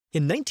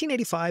In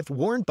 1985,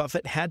 Warren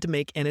Buffett had to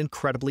make an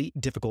incredibly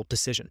difficult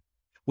decision,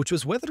 which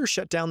was whether to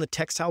shut down the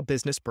textile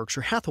business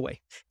Berkshire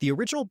Hathaway, the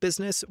original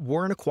business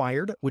Warren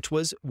acquired, which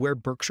was where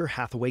Berkshire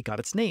Hathaway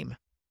got its name.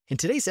 In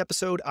today's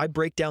episode, I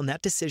break down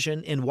that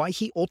decision and why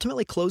he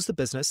ultimately closed the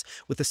business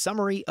with a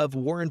summary of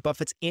Warren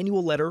Buffett's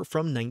annual letter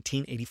from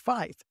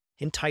 1985,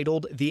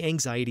 entitled The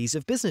Anxieties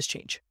of Business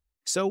Change.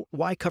 So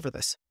why cover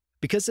this?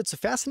 Because it's a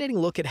fascinating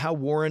look at how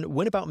Warren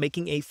went about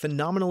making a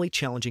phenomenally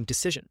challenging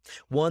decision,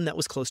 one that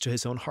was close to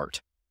his own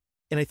heart.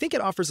 And I think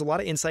it offers a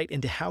lot of insight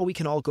into how we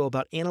can all go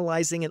about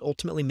analyzing and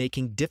ultimately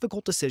making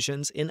difficult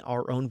decisions in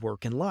our own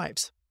work and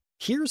lives.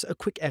 Here's a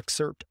quick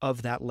excerpt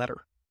of that letter.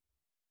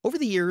 Over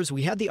the years,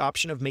 we had the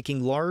option of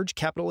making large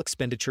capital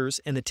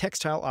expenditures in the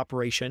textile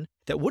operation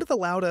that would have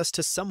allowed us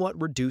to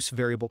somewhat reduce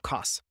variable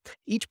costs.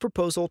 Each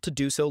proposal to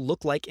do so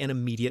looked like an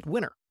immediate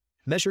winner.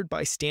 Measured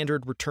by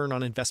standard return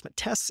on investment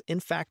tests, in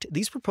fact,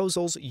 these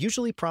proposals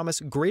usually promise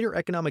greater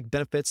economic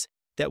benefits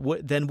that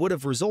would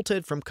have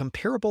resulted from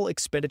comparable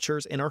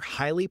expenditures in our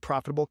highly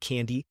profitable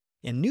candy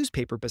and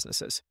newspaper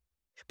businesses.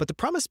 But the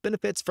promised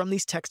benefits from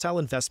these textile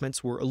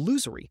investments were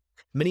illusory.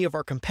 Many of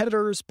our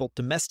competitors, both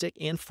domestic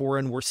and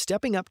foreign, were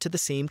stepping up to the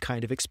same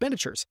kind of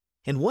expenditures.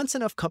 And once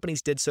enough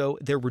companies did so,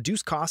 their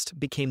reduced cost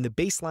became the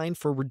baseline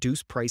for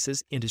reduced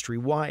prices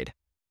industry-wide.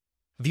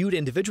 Viewed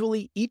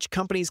individually, each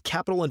company's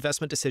capital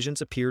investment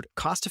decisions appeared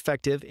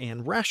cost-effective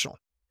and rational.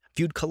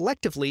 Viewed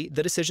collectively,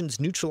 the decisions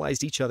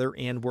neutralized each other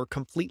and were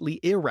completely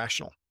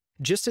irrational,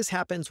 just as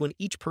happens when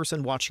each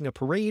person watching a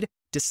parade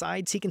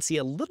decides he can see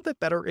a little bit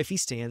better if he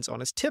stands on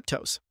his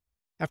tiptoes.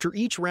 After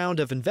each round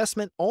of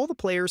investment, all the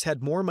players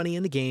had more money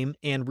in the game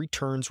and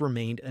returns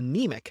remained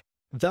anemic.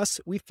 Thus,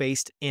 we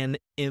faced an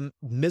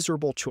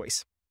miserable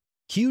choice.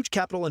 Huge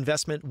capital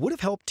investment would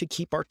have helped to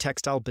keep our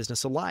textile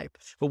business alive,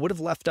 but would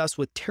have left us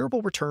with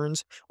terrible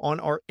returns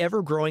on our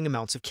ever-growing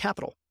amounts of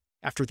capital.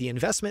 After the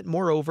investment,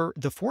 moreover,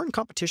 the foreign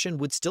competition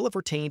would still have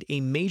retained a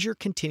major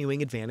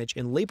continuing advantage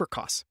in labor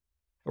costs.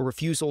 A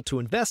refusal to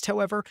invest,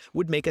 however,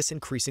 would make us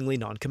increasingly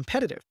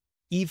non-competitive,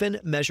 even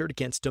measured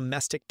against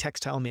domestic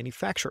textile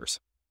manufacturers.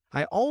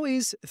 I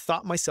always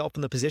thought myself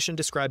in the position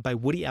described by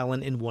Woody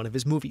Allen in one of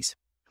his movies.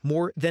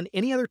 More than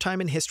any other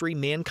time in history,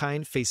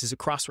 mankind faces a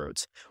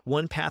crossroads.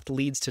 One path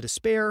leads to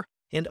despair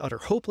and utter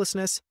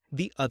hopelessness,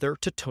 the other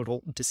to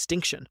total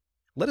distinction.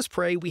 Let us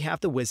pray we have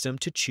the wisdom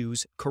to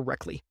choose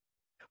correctly.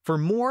 For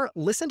more,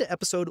 listen to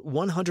episode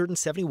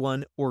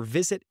 171 or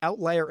visit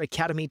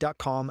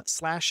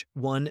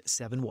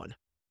outlieracademy.com/171.